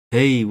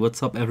Hey,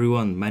 what's up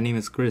everyone? My name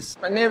is Chris.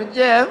 My name is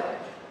Jeff.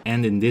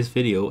 And in this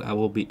video, I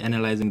will be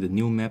analyzing the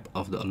new map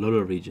of the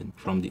Alola region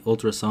from the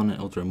Ultra Sun and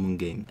Ultra Moon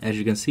game. As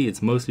you can see,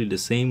 it's mostly the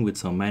same with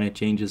some minor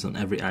changes on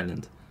every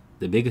island.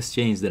 The biggest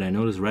change that I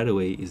noticed right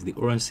away is the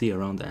orange sea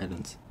around the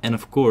islands. And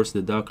of course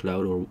the dark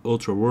cloud or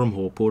ultra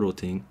wormhole portal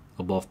thing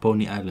above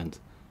Pony Island.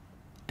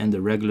 And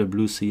the regular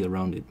blue sea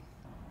around it.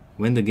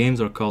 When the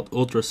games are called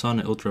Ultra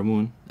Sun and Ultra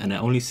Moon and I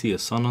only see a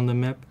sun on the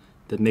map,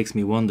 that makes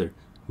me wonder,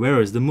 where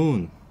is the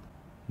moon?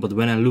 But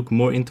when I look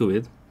more into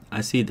it, I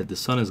see that the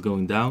sun is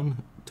going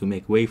down to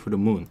make way for the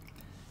moon.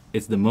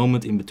 It's the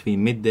moment in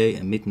between midday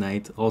and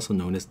midnight, also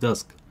known as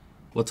dusk.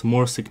 What's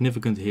more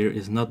significant here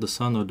is not the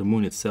sun or the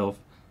moon itself,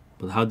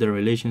 but how their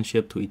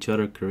relationship to each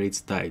other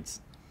creates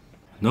tides.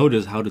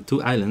 Notice how the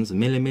two islands,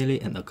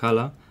 Melemele and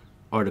Akala,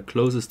 are the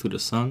closest to the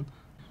sun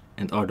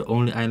and are the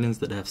only islands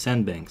that have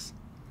sandbanks.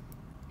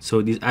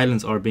 So these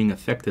islands are being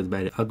affected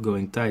by the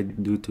outgoing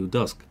tide due to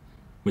dusk,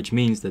 which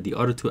means that the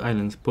other two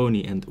islands,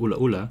 Pony and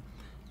Ula'Ula,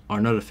 are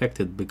not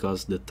affected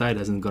because the tide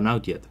hasn't gone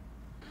out yet.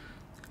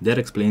 That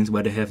explains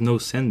why they have no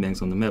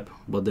sandbanks on the map,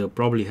 but they'll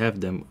probably have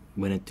them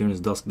when it turns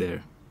dusk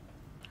there.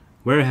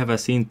 Where have I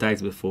seen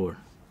tides before?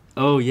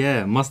 Oh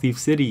yeah, Mustleaf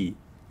City,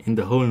 in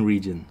the Hoenn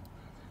region.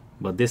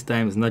 But this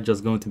time it's not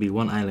just going to be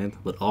one island,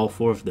 but all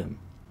four of them.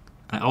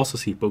 I also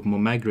see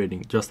Pokemon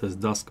migrating just as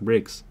dusk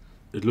breaks.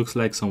 It looks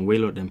like some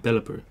Wailord and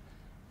Pelipper.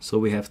 So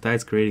we have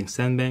tides creating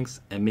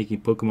sandbanks and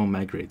making Pokemon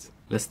migrate.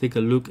 Let's take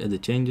a look at the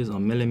changes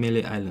on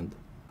Melemele Island.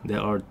 There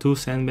are two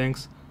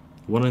sandbanks,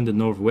 one in the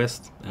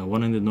northwest and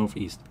one in the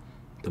northeast.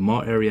 The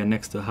mall area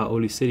next to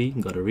Hau'oli City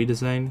got a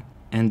redesign,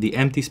 and the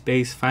empty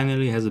space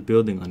finally has a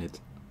building on it.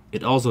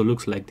 It also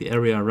looks like the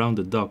area around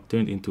the dock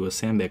turned into a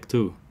sandbank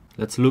too.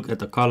 Let's look at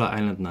Akala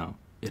Island now.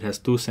 It has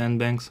two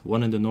sandbanks,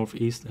 one in the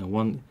northeast and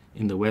one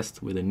in the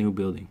west with a new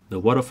building. The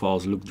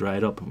waterfalls look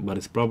dried up, but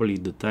it's probably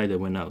the tide that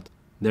went out.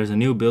 There's a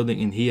new building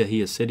in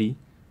Hiahia City,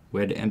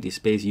 where the empty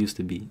space used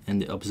to be,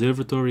 and the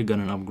observatory got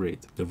an upgrade.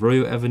 The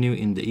Royal Avenue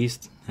in the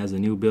east has a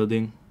new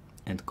building,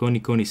 and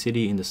Konikoni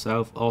City in the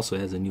south also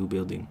has a new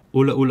building.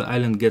 Ula'Ula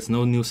Island gets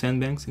no new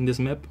sandbanks in this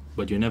map,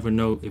 but you never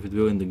know if it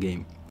will in the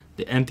game.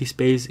 The empty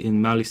space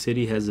in Maui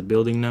City has a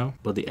building now,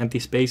 but the empty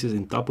spaces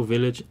in Tapu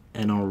Village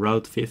and on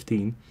Route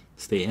 15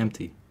 stay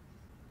empty.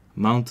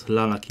 Mount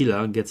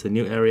Lalakila gets a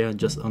new area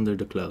just under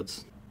the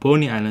clouds.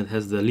 Pony Island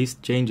has the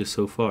least changes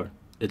so far.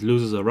 It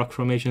loses a rock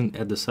formation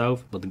at the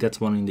south, but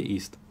gets one in the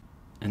east.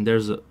 And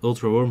there's an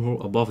ultra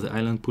wormhole above the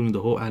island, putting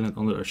the whole island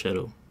under a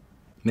shadow.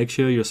 Make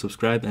sure you're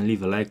subscribed and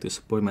leave a like to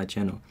support my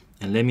channel.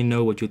 And let me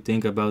know what you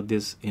think about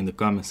this in the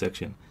comment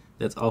section.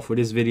 That's all for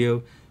this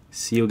video.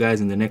 See you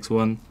guys in the next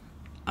one.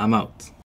 I'm out.